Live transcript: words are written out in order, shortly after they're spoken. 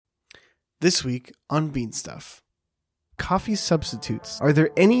This week on Bean Stuff. Coffee substitutes. Are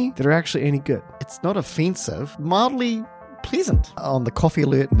there any that are actually any good? It's not offensive, mildly pleasant. On the coffee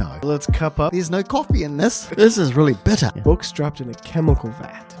alert, no. Let's cup up. There's no coffee in this. This is really bitter. Books dropped in a chemical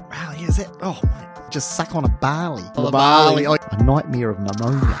vat. Wow, yeah, is that? Oh, my. Just suck on a barley. A barley. Oh, a nightmare of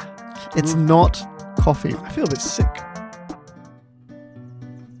pneumonia. It's not coffee. I feel a bit sick.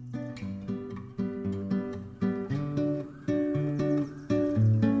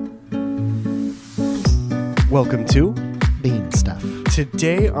 Welcome to Bean Stuff.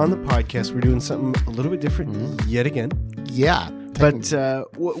 Today on the podcast, we're doing something a little bit different yet again. Yeah. But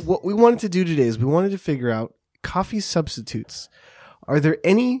what we wanted to do today is we wanted to figure out coffee substitutes. Are there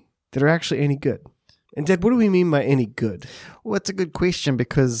any that are actually any good? And Dad, what do we mean by any good? Well, it's a good question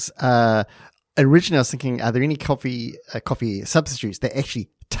because originally I was thinking, are there any coffee substitutes that actually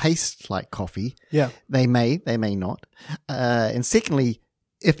taste like coffee? Yeah. They may not. And secondly,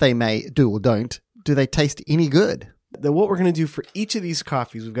 if they may do or don't, do they taste any good? What we're going to do for each of these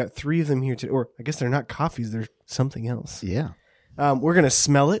coffees, we've got 3 of them here today, or I guess they're not coffees, they're something else. Yeah. We're going to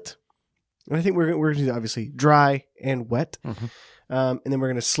smell it. And I think we're going to do obviously dry and wet. Mm-hmm. And then we're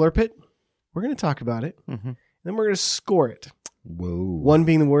going to slurp it. We're going to talk about it. Mm-hmm. And then we're going to score it. Whoa. 1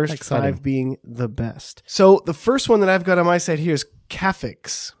 being the worst, Exciting. 5 being the best. So the first one that I've got on my side here is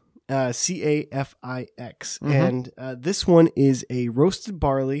Cafix. C-A-F-I-X. Mm-hmm. And this one is a roasted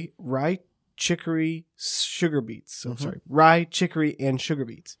barley, rye, chicory, sugar beets. So sorry, rye, chicory, and sugar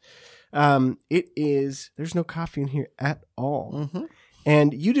beets. There's no coffee in here at all. Mm-hmm.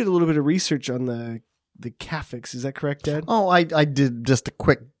 And you did a little bit of research on the Cafix. Is that correct, Dad? Oh, I did just a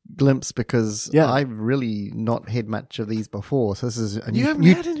quick glimpse because Yeah. I've really not had much of these before. So this is a You new, haven't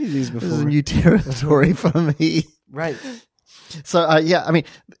new had any of these before. this is a new territory for me. Right. So, yeah, I mean,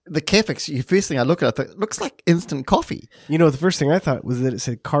 the Cafix, the first thing I look at, I thought, it looks like instant coffee. You know, the first thing I thought was that it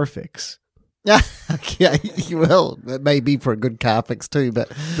said Carfix. Yeah, yeah, well, it may be for a good car fix too, but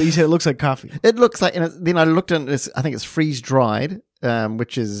But you said it looks like coffee. it looks like, and then I looked at it, I think it's freeze dried,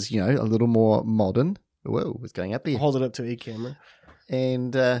 which is, a little more modern. Whoa, it's going up there. Hold it up to a camera.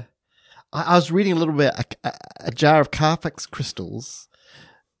 And I was reading a little bit, a jar of Carfix crystals.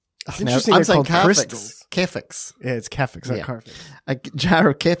 It's interesting they're called crystals. Cafix. Yeah, it's Cafix, not Yeah. Carfix. A jar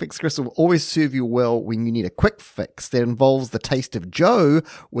of Cafix crystal will always serve you well when you need a quick fix that involves the taste of Joe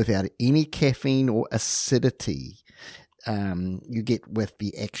without any caffeine or acidity. You get with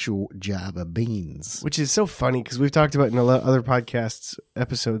the actual Java beans. Which is so funny because we've talked about in a lot of other podcasts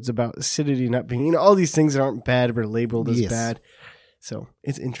episodes about acidity not being, all these things that aren't bad but are labeled as Yes. bad. So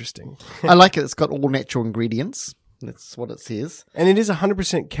it's interesting. I like it. It's got all natural ingredients. That's what it says. And it is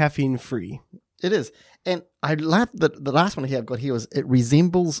 100% caffeine free. It is. And I love that the last one here I've got here was it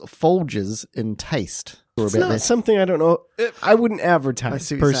resembles Folgers in taste. It's not something I don't know. I wouldn't I advertise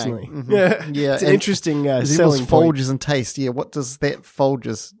see what you're personally. saying. Mhm. Yeah, Yeah, it's an and interesting it resembles selling point. Folgers in taste. Yeah, what does that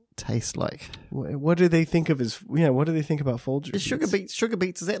Folgers taste like? What do they think of as? Yeah, what do they think about Folgers? Is sugar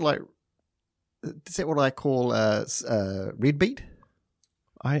beets, is that like, is that what I call red beet?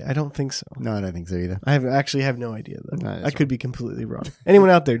 I don't think so. No, I don't think so either. I have no idea though. No, that's I could be completely wrong. Anyone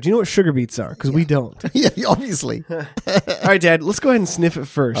out there? Do you know what sugar beets are? Because we don't. Yeah, obviously. All right, Dad. Let's go ahead and sniff it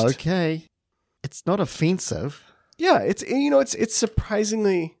first. Okay. It's not offensive. Yeah, it's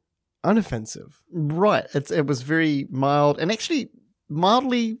surprisingly unoffensive. Right. It was very mild and actually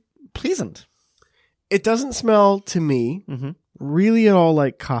mildly pleasant. It Doesn't smell to me really at all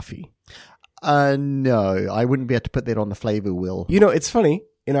like coffee. No, I wouldn't be able to put that on the flavor wheel. It's funny.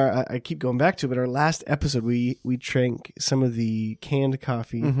 I keep going back to it, but our last episode we drank some of the canned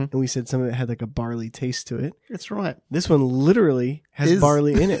coffee and we said some of it had like a barley taste to it. That's right. This one literally has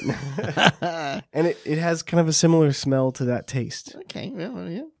barley in it. And it has kind of a similar smell to that taste. Okay, well,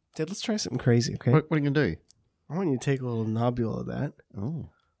 yeah. Dad, let's try something crazy, okay? What are you going to do? I want you to take a little nobule of that. Oh.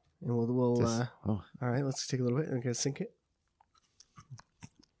 And we'll Oh. all right, let's take a little bit and okay, sink it.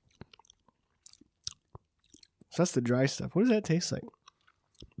 So that's the dry stuff. What does that taste like?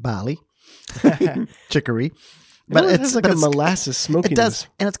 Barley. Chicory. But it has like a molasses smokiness. It does,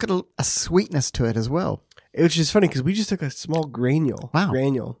 and it's got a sweetness to it as well. Which is funny because we just took a small granule. Wow.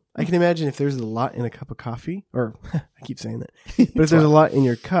 I can imagine if there's a lot in a cup of coffee, or I keep saying that, but if there's a lot in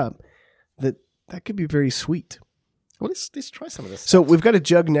your cup, that could be very sweet. Well, let's try some of this. So we've got a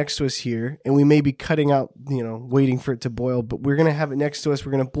jug next to us here, and we may be cutting out, waiting for it to boil, but we're going to have it next to us.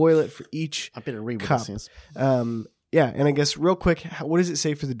 We're going to boil it for each I better read what cup. this is. Yeah, and I guess real quick, what does it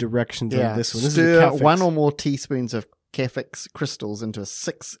say for the directions of this one? This Stir is the Cafix. 1 or more teaspoons of Cafix crystals into a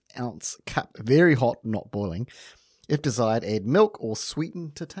 6-ounce cup. Very hot, not boiling. If desired, add milk or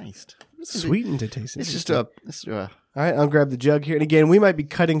sweeten to taste. Sweeten to taste. Let's just do All right, I'll grab the jug here. And again, we might be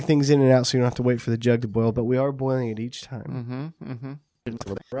cutting things in and out so you don't have to wait for the jug to boil, but we are boiling it each time.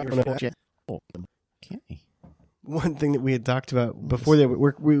 Okay. One thing that we had talked about before that,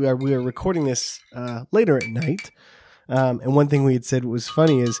 we are recording this later at night. And one thing we had said was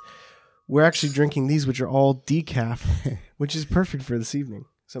funny is we're actually drinking these, which are all decaf, which is perfect for this evening.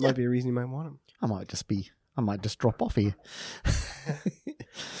 So it might be a reason you might want them. I might just drop off here.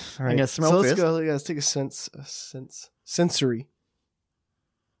 All right, I'm gonna smell so let's first. go. Let's take a sensory.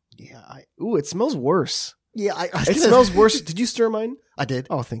 Yeah. Ooh, it smells worse. Yeah, It smells worse. Did you stir mine? I did.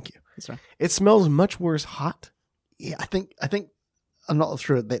 Oh, thank you. That's right. It smells much worse hot. Yeah, I think I'm not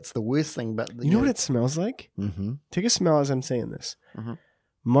sure that's the worst thing, but You know what it smells like? Mm-hmm. Take a smell as I'm saying this. Mhm.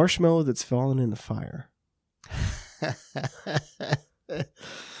 Marshmallow that's fallen in the fire.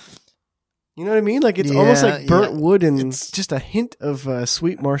 You know what I mean? Like it's almost like burnt wood and It's- just a hint of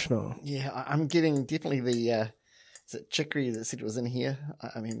sweet marshmallow. Yeah, I'm getting definitely the is it chicory that said it was in here.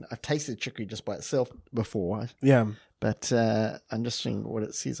 I mean, I've tasted chicory just by itself before, Yeah, but I'm just seeing what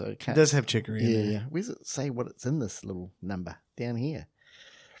it says. I it can't. does have chicory in Yeah, it. yeah. Where does it say what it's in this little number down here?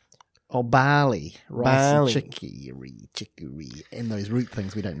 Oh, barley, rice, Barley. and chicory, and those root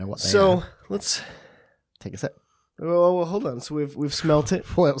things. We don't know what they So are. let's. Take a sip. Well, hold on. So we've smelt it.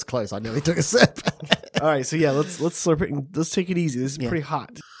 Boy, that was close. I nearly took a sip. All right. So yeah, let's slurp it. And let's take it easy. This is Yeah. pretty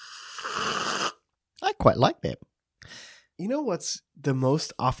hot. I quite like that. You know what's the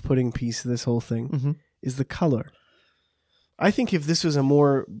most off-putting piece of this whole thing Mm-hmm. is the color. I think if this was a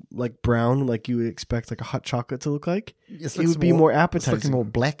more like brown, like you would expect like a hot chocolate to look like, it would be more It's looking appetizing. more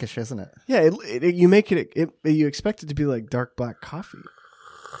blackish, isn't it? Yeah, you make it, you expect it to be like dark black coffee.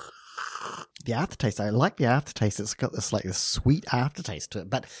 The aftertaste, I like the aftertaste. It's got this like this sweet aftertaste to it,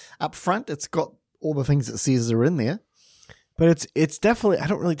 but up front, it's got all the things it says are in there. But it's definitely, I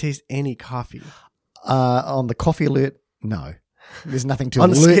don't really taste any coffee. On the coffee alert, no, there's nothing to On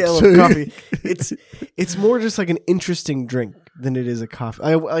the alert scale to. of coffee, it's more just like an interesting drink than it is a coffee.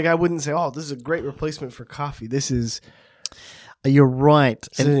 I wouldn't say, oh, this is a great replacement for coffee. This is You're right.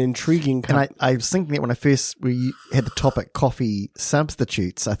 an intriguing And coffee. I was thinking that when we had the topic coffee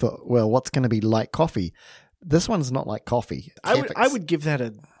substitutes, I thought, well, what's going to be like coffee? This one's not like coffee. I would give that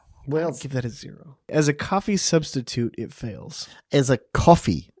a Well, I'd give that a 0. As a coffee substitute, it fails. as a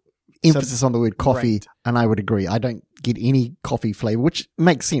coffee, emphasis on the word coffee, Right. and I would agree. I don't get any coffee flavor, which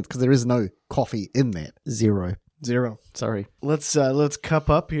makes sense because there is no coffee in that. 0. 0. Sorry. Let's cup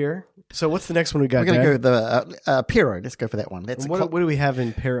up here. So what's the next one we got? We're going to Dad? go with the Pero. Let's go for that one. That's What do we have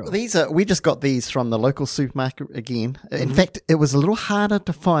in Pero? we just got these from the local supermarket again. In fact, it was a little harder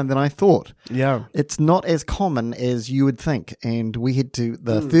to find than I thought. Yeah. It's not as common as you would think. And we had to,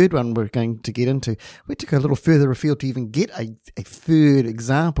 the third one we're going to get into, we took a little further afield to even get a third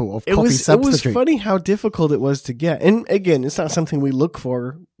example of coffee It substitute. was funny how difficult it was to get. And again, it's not something we look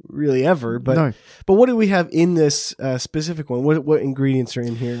for really ever. But No. but what do we have in this specific one? What ingredients are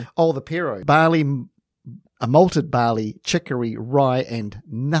in here? Oh, the Pero. Barley, a malted barley, chicory, rye, and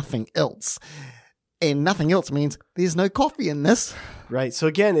nothing else. And nothing else means there's no coffee in this. Right. So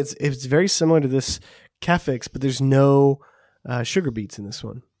again, it's very similar to this Cafix, but there's no sugar beets in this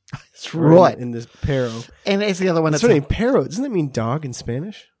one. That's Or right. In this Pero. And as the other one, What's her name? Pero. Doesn't that mean dog in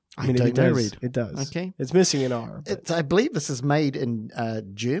Spanish? I mean, don't it know, does. Reed. It does. Okay. It's missing an R. but- I believe this is made in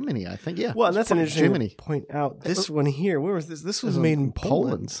Germany, I think. Yeah. well, and It's that's an from interesting Germany. to point out. This one here, where was this? This was This made in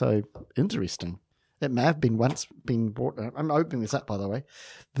Poland. So interesting. It may have been once been brought. I'm opening this up, by the way.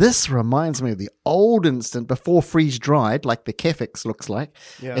 This reminds me of the old instant before freeze dried, like the Cafix looks like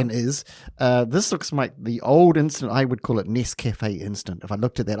Yeah. and is. This looks like the old instant. I would call it Nescafe instant. If I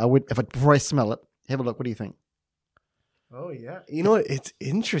looked at that, I would. Before I smell it, have a look. What do you think? Oh yeah, you know what? It's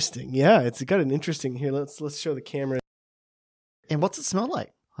interesting. Yeah, it's got an interesting here. Let's show the camera. And what's it smell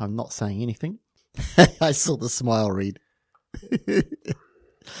like? I'm not saying anything. I saw the smile, Reed.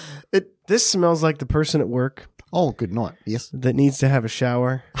 This smells like the person at work Oh, good night. Yes. that needs to have a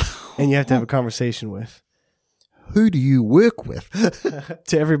shower, and you have to have a conversation with. Who do you work with?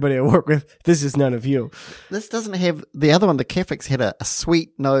 To everybody I work with, this is none of you. This doesn't have the other one. The Cafix had a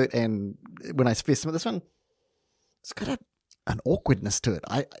sweet note, and when I first smelled this one, it's got an awkwardness to it.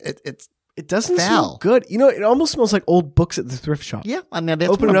 It's It doesn't Foul. smell good. You know, it almost smells like old books at the thrift shop. yeah. And now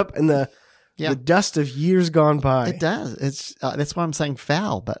that's Open what it I'm- up, and the dust of years gone by. It does. It's that's why I'm saying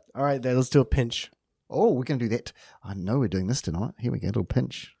foul. But All right, then let's do a pinch. oh, we're going to do that. I know we're doing this tonight. Here we go. A little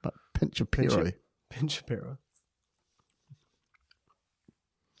pinch, like pinch of Pinch Pero. it. Pinch of Pero.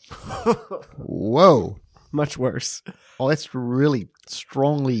 Whoa. Much worse. Oh, that's really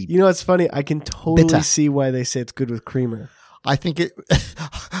strongly. You know, it's funny. I can totally Bitter. see why they say it's good with creamer. I think it.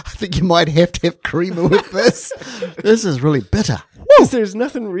 I think you might have to have creamer with this. This is really bitter. 'Cause there's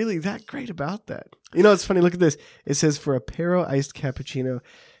nothing really that great about that. You know, it's funny. Look at this. It says for a Pero iced cappuccino,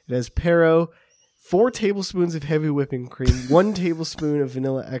 it has Pero, 4 tablespoons of heavy whipping cream, 1 tablespoon of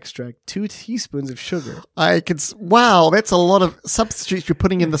vanilla extract, 2 teaspoons of sugar. Wow, that's a lot of substitutes you're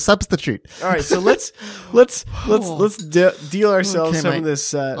putting in the substitute. All right, so let's deal ourselves Okay, some mate. of this.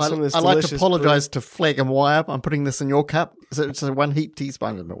 Some of this. I'd like to delicious apologize to Flag and Wire. I'm putting this in your cup. So it's a 1 heap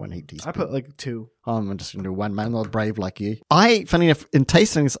teaspoon. Not 1 heap brew. teaspoon. I put like 2. I'm just going to do 1, man. I'm not brave like you. Funny enough, in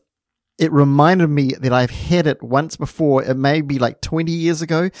tasting this, it reminded me that I've had it once before. It may be like 20 years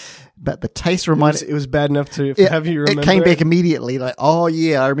ago, but the taste reminded. It was bad enough to have you remember. It came back immediately. Like, oh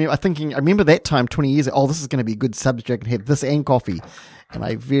yeah, I remember that time 20 years ago. Oh, this is going to be a good subject. I can have this and coffee, and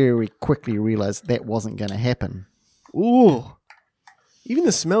I very quickly realized that wasn't going to happen. Ooh, even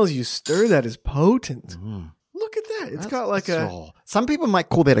the smells you stir that is potent. Look at that. It's got like Some people might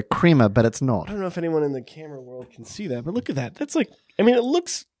call that a crema, but it's not. I don't know if anyone in the camera world can see that, but look at that. That's like. I mean, it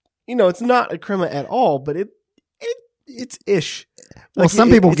looks. You know, it's not a crema at all, but it's ish. Well, Like, some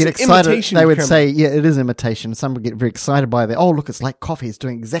people it's get an excited. imitation They would crema. say, yeah, it is imitation. Some would get very excited by that. Oh, look, it's like coffee. It's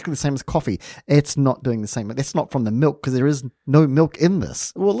doing exactly the same as coffee. It's not doing the same. That's not from the milk because there is no milk in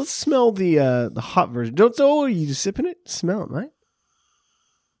this. Well, let's smell the hot version. Are you just sipping it? Smell it, right?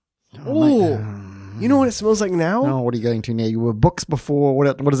 Oh, you know what it smells like now? Oh, what are you going to now? You were books before.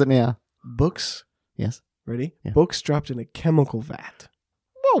 What is it now? Books. Yes. Ready? Yeah. Books dropped in a chemical vat.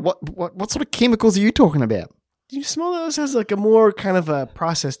 Well, what sort of chemicals are you talking about? Do you smell those? Has like a more kind of a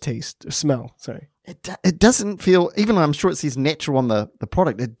processed taste, smell. Sorry. It doesn't feel, even though I'm sure it says natural on the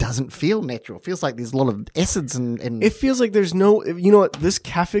product, it doesn't feel natural. It feels like there's a lot of acids and It feels like there's no, you know what? This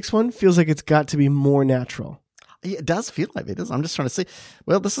Cafix one feels like it's got to be more natural. Yeah, it does feel like that. Does. I'm just trying to see.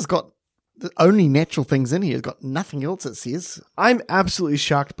 Well, this has got the only natural things in here. It's got nothing else, it says. I'm absolutely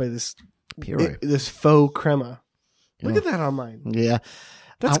shocked by this Pero. this faux crema. Look at that on mine. Yeah.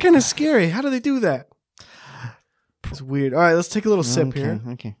 That's kind of scary. How do they do that? It's weird. All right, let's take a little sip here.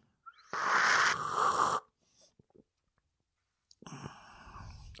 Okay.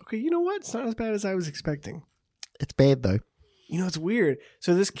 Okay, you know what? It's not as bad as I was expecting. It's bad, though. You know, it's weird.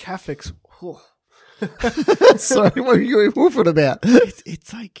 So this Cafix, Sorry, what are you woofing about?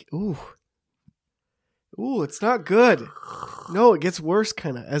 it's like, ooh, it's not good. No, it gets worse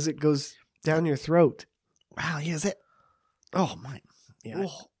kind of as it goes down your throat. Wow, yeah, is that? Oh, my. Yeah.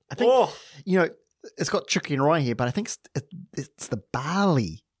 Oh, I think, you know, it's got chicory and rye here, but I think it's the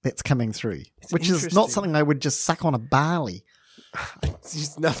barley that's coming through, which is not interesting. something I would just suck on a barley. It's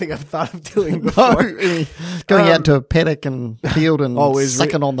just nothing I've thought of doing before. Going out to a paddock and field and Always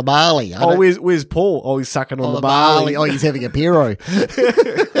sucking on the barley. Always Paul, always sucking on the barley. Oh, he's having a Pero.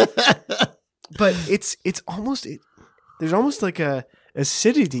 But it's almost there's almost like a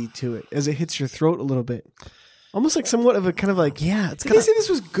acidity to it as it hits your throat a little bit. Almost like somewhat of a kind of like, Yeah, it's did they say this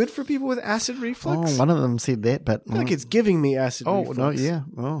was good for people with acid reflux? Oh, one of them said that, but I feel like it's giving me acid reflux. no, yeah.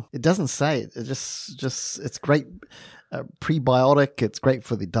 Oh, it doesn't say it. It just it's great prebiotic. It's great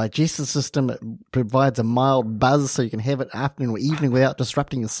for the digestive system. It provides a mild buzz so you can have it afternoon or evening without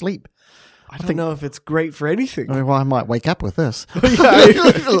disrupting your sleep. I don't know if it's great for anything. I mean, well, I might wake up with this.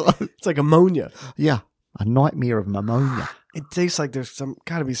 It's like ammonia. Yeah, a nightmare of pneumonia. It tastes like there's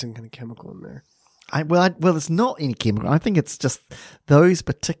got to be some kind of chemical in there. Well, it's not any chemical. I think it's just those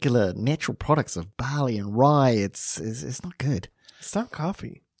particular natural products of barley and rye. It's not good. It's not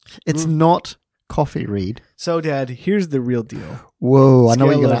coffee. It's not coffee, Reed. So, Dad, here's the real deal. Whoa, I know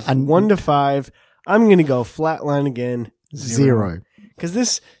what Scale you're of going to... 1 to 5. I'm going to go flatline again. 0. Because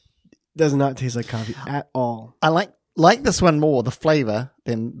this does not taste like coffee at all. I like this one more, the flavor,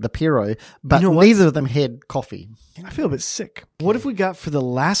 than the Pero, but You know what? neither of them had coffee. I feel a bit sick. What if we got for the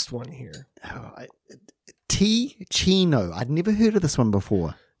last one here? Tea Chino. I'd never heard of this one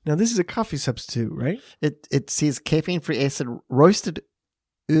before. Now, this is a coffee substitute, right? It says caffeine-free acid roasted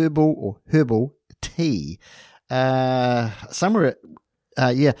herbal tea. Somewhere,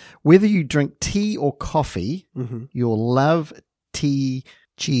 whether you drink tea or coffee, you'll love Tea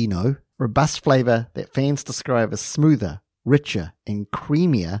Chino. Robust flavor that fans describe as smoother, richer, and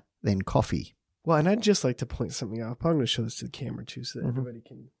creamier than coffee. Well, and I'd just like to point something out. I'm going to show this to the camera, too, so that everybody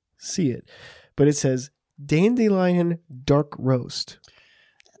can see it. But it says Dandelion Dark Roast.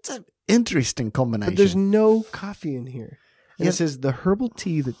 That's an interesting combination. But there's no coffee in here. And Yep. it says the herbal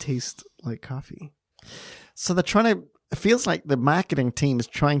tea that tastes like coffee. So they're trying to... It feels like the marketing team is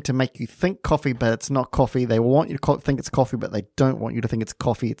trying to make you think coffee, but it's not coffee. They want you to think it's coffee, but they don't want you to think it's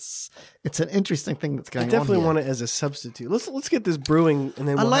coffee. It's an interesting thing that's going I on definitely here. want it as a substitute. Let's get this brewing, and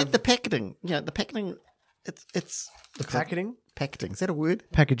then I we'll like have the packaging. Yeah, the packaging. It's the packaging. Packaging. Is that a word?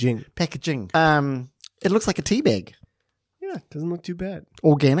 Packaging. Packaging. It looks like a tea bag. Yeah, doesn't look too bad.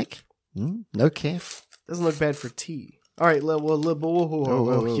 Organic. No calf. Doesn't look bad for tea. All right, whoa.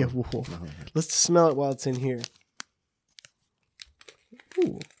 Let's smell it while it's in here.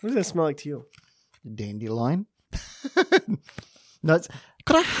 Ooh, what does that smell like to you? Dandelion. No, it's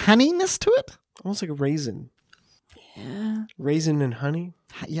got a honeyness to it. Almost like a raisin. Yeah. Raisin and honey.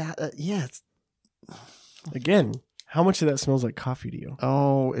 Yeah. It's, again, how much of that smells like coffee to you?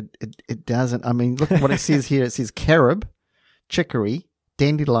 oh, it doesn't. I mean, look at what it says here. It says carob, chicory,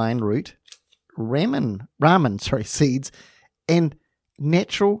 dandelion root, ramen seeds, and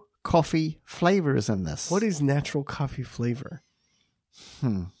natural coffee flavors in this. What is natural coffee flavor?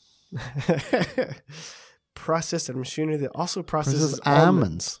 Processed at a machinery that also processes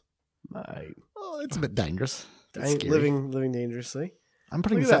almonds. Mate. Oh, it's a bit dangerous. Living dangerously. I'm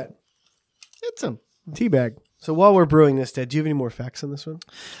putting Look this at up. It's a tea bag. So while we're brewing this, Dad, do you have any more facts on this one?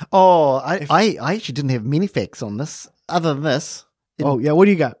 Oh, I actually didn't have many facts on this other than this. What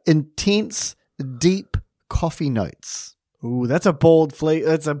do you got? Intense, deep coffee notes. Ooh, that's a bold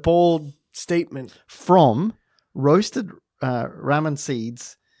That's a bold statement. From roasted ramen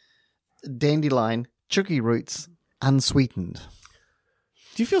seeds, dandelion, chicory roots, unsweetened.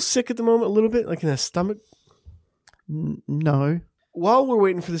 Do you feel sick at the moment a little bit, like in the stomach? No. While we're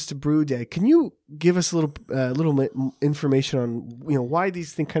waiting for this to brew, Dad, can you give us a little information on why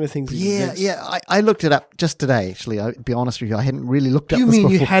these kind of things exist? Yeah. I looked it up just today. Actually, I'll be honest with you, I hadn't really looked up. You this mean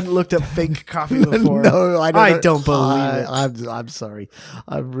before. you hadn't looked up fake coffee before? No, I don't believe it. I'm sorry.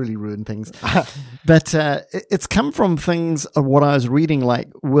 I've really ruined things. But it's come from things of what I was reading, like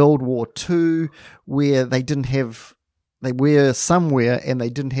World War II, where they were somewhere and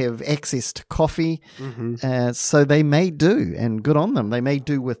they didn't have access to coffee. Mm-hmm. So they made do, and good on them. They made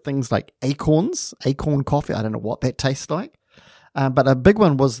do with things like acorn coffee. I don't know what that tastes like. But a big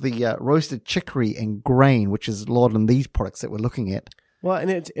one was the roasted chicory and grain, which is a lot in these products that we're looking at. Well,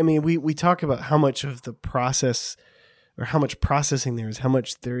 and we talk about how much of the process or how much processing there is, how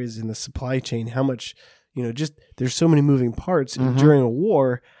much there is in the supply chain, how much, just there's so many moving parts during a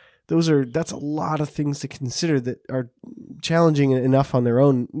war. That's a lot of things to consider that are challenging enough on their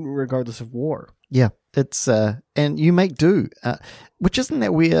own, regardless of war. Yeah, it's and you make do, which isn't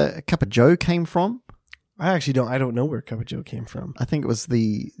that where a Cup of Joe came from? I don't know where Cup of Joe came from. I think it was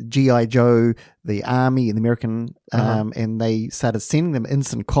the G.I. Joe, the Army, and the American, and they started sending them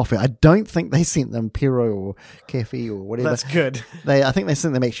instant coffee. I don't think they sent them Pero or Cafe or whatever. That's good. I think they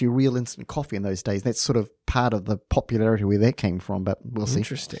sent them actually real instant coffee in those days. That's sort of part of the popularity where that came from, but we'll see.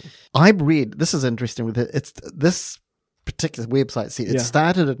 Interesting. I read, this is interesting with it, it's this particular website said it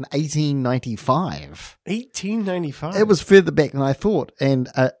started in 1895. 1895? It was further back than I thought. And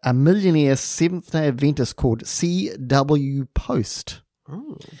a millionaire Seventh-day Adventist called C.W. Post.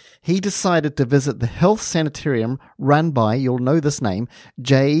 Oh. He decided to visit the health sanitarium run by, you'll know this name,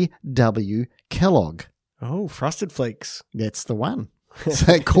 J.W. Kellogg. Oh, Frosted Flakes. That's the one.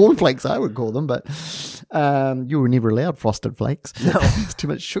 So cornflakes, I would call them, but you were never allowed Frosted Flakes. No. It's too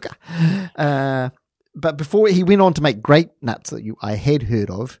much sugar. But before he went on to make grape nuts that I had heard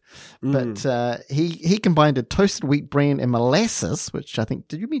of, but he combined a toasted wheat bran and molasses, which I think,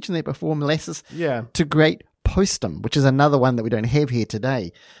 did you mention that before, molasses? Yeah. To create Postum, which is another one that we don't have here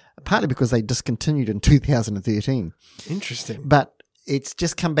today, partly because they discontinued in 2013. Interesting. But it's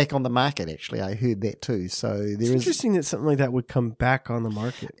just come back on the market, actually. I heard that too. So it's interesting that something like that would come back on the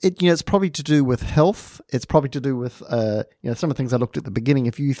market. It's probably to do with health. It's probably to do with, some of the things I looked at the beginning.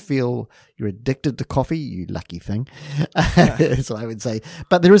 If you feel you're addicted to coffee, you lucky thing. That's what I would say.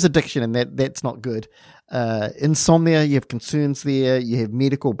 But there is addiction, and that's not good. Insomnia, you have concerns there. You have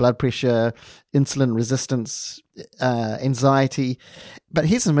medical, blood pressure, insulin resistance, anxiety. But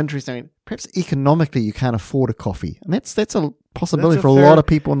here's some interesting, perhaps economically you can't afford a coffee. And that's a possibility for a lot of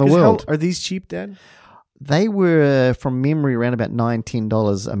people in the world. Are these cheap, Dad? They were, from memory, around about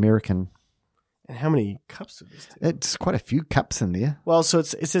 $9-10 American. And how many cups of this? It's quite a few cups in there. Well, so it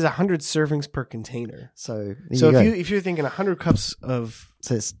says 100 servings per container. So if you're thinking 100 cups of,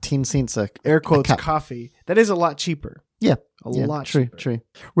 so it's 10 cents a air quotes a cup. Coffee, that is a lot cheaper. Yeah. A lot cheaper. True.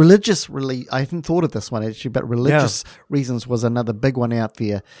 I haven't thought of this one actually, but religious reasons was another big one out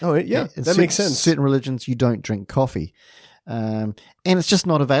there. Oh, yeah. That makes sense. Certain religions, you don't drink coffee. And it's just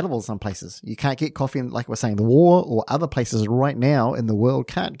not available in some places. You can't get coffee, like we're saying, the war or other places right now in the world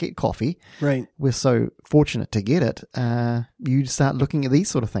can't get coffee. Right. We're so fortunate to get it. You start looking at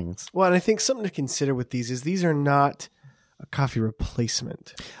these sort of things. Well, and I think something to consider with these is these are not a coffee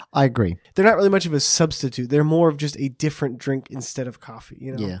replacement. I agree. They're not really much of a substitute. They're more of just a different drink instead of coffee.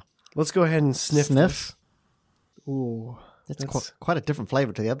 Yeah. Let's go ahead and sniff. Sniff. Ooh. That's quite a different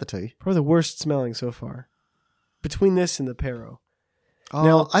flavor to the other two. Probably the worst smelling so far. Between this and the Pero. Oh,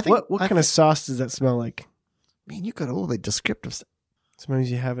 Now, I think what kind of sauce does that smell like? Man, you got all the descriptive stuff.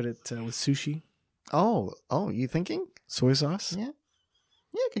 Sometimes you have it with sushi. Oh, you thinking? Soy sauce? Yeah.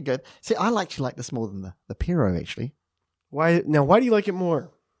 Yeah, it could go. See, I actually like this more than the Pero, actually. Why do you like it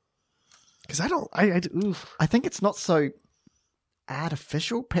more? Because I don't. Oof. I think it's not so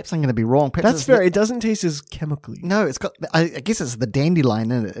artificial. Perhaps I'm going to be wrong. Perhaps That's fair. It doesn't taste as chemically. No, it's got. I guess it's the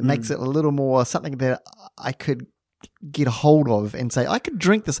dandelion in it. It makes it a little more something that I could get a hold of and say I could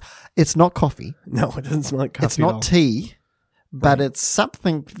drink this. It's not coffee. No, it doesn't smell like coffee. It's not tea, but it's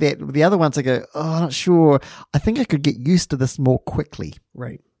something that the other ones I go, oh, I'm not sure. I think I could get used to this more quickly.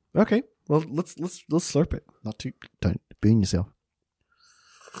 Right. Okay. Well, let's slurp it. Don't burn yourself.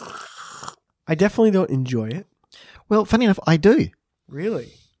 I definitely don't enjoy it. Well, funny enough, I do.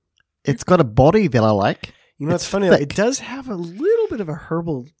 Really? It's got a body that I like. You know, it's funny. thick. It does have a little bit of a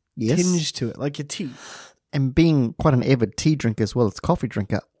herbal Yes. tinge to it, like a tea. And being quite an avid tea drinker as well as coffee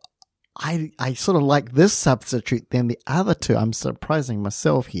drinker, I sort of like this substitute than the other two. I'm surprising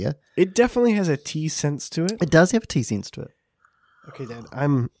myself here. It definitely has a tea sense to it. It does have a tea sense to it. Okay, Dad.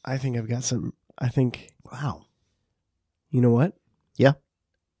 I think I've got some. Wow. You know what? Yeah.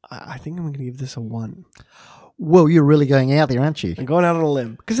 I think I'm going to give this a 1. Well, you're really going out there, aren't you? I'm going out on a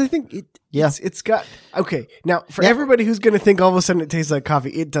limb because I think Yeah. it's got okay. Now for everybody who's going to think all of a sudden it tastes like coffee,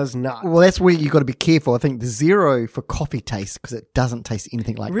 it does not. Well, that's where you got to be careful. I think the 0 for coffee taste because it doesn't taste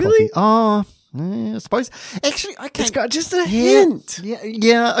anything like Really? coffee. Oh, I suppose. Actually, I can't. It's got just a hint.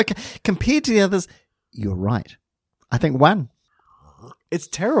 Yeah. Okay. Compared to the others, you're right. I think 1. It's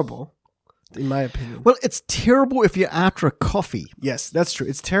terrible, in my opinion. Well, it's terrible if you're after a coffee. Yes, that's true.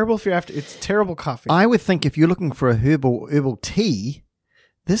 It's terrible if you're after. It's terrible coffee. I would think if you're looking for a herbal tea,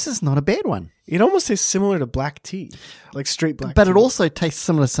 this is not a bad one. It almost tastes similar to black tea, like straight black. But tea. it also tastes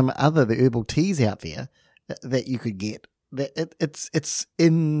similar to some other the herbal teas out there that you could get. That it's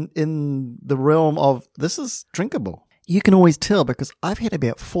in the realm of this is drinkable. You can always tell because I've had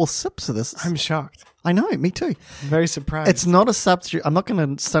about 4 sips of this. I'm shocked. I know, me too. I'm very surprised. It's not a substitute. I'm not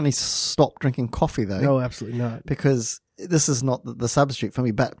going to suddenly stop drinking coffee though. No, absolutely not. Because this is not the substitute for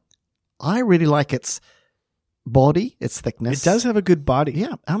me. But I really like its body, its thickness. It does have a good body.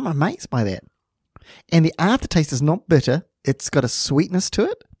 Yeah, I'm amazed by that. And the aftertaste is not bitter. It's got a sweetness to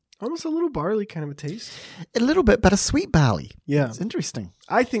it. Almost a little barley kind of a taste. A little bit, but a sweet barley. Yeah. It's interesting.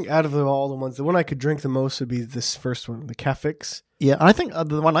 I think out of all the ones, the one I could drink the most would be this first one, the Cafix. Yeah, I think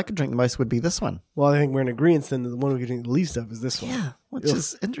the one I could drink the most would be this one. Well, I think we're in agreement then the one we could drink the least of is this one. Yeah, which Ugh.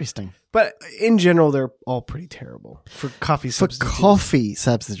 is interesting. But in general, they're all pretty terrible for coffee For substitute. coffee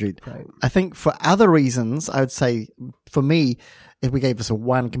substitute. Right. I think for other reasons, I would say, for me, if we gave this a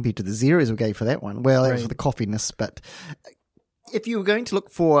 1 compared to the 0s we gave for that one, well, that was Right. for the coffeeness. But if you were going to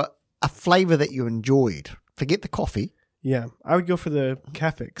look for a flavor that you enjoyed, forget the coffee. Yeah, I would go for the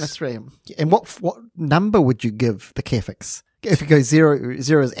Cafix. That's right. And what number would you give the Cafix? If you go 0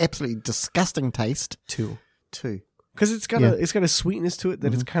 is absolutely disgusting taste. 2. 2. Because it's got a sweetness to it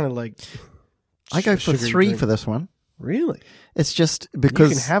that it's kind of like. I go for sugary 3 drink. for this one. Really? It's just because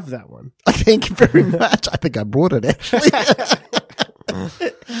You can have that one. Thank you very much. I think I brought it actually.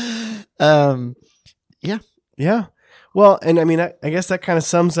 Yeah. Yeah. Well, and I mean, I guess that kind of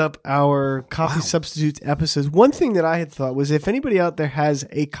sums up our coffee substitutes episodes. One thing that I had thought was if anybody out there has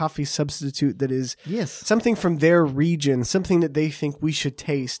a coffee substitute that is Yes. something from their region, something that they think we should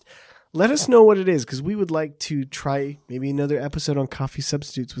taste, let us know what it is because we would like to try maybe another episode on coffee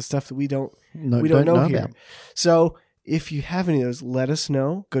substitutes with stuff that we don't know here. about. So if you have any of those, let us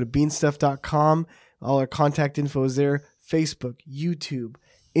know. Go to beanstuff.com. All our contact info is there. Facebook, YouTube,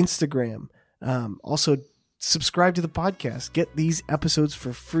 Instagram. Also, subscribe to the podcast. Get these episodes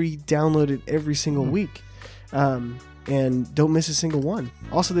for free, downloaded every single week. And don't miss a single one.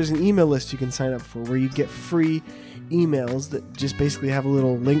 Also, there's an email list you can sign up for where you get free emails that just basically have a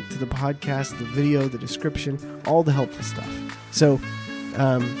little link to the podcast, the video, the description, all the helpful stuff. So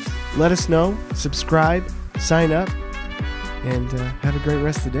let us know, subscribe, sign up, and have a great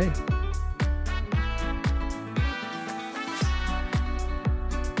rest of the day.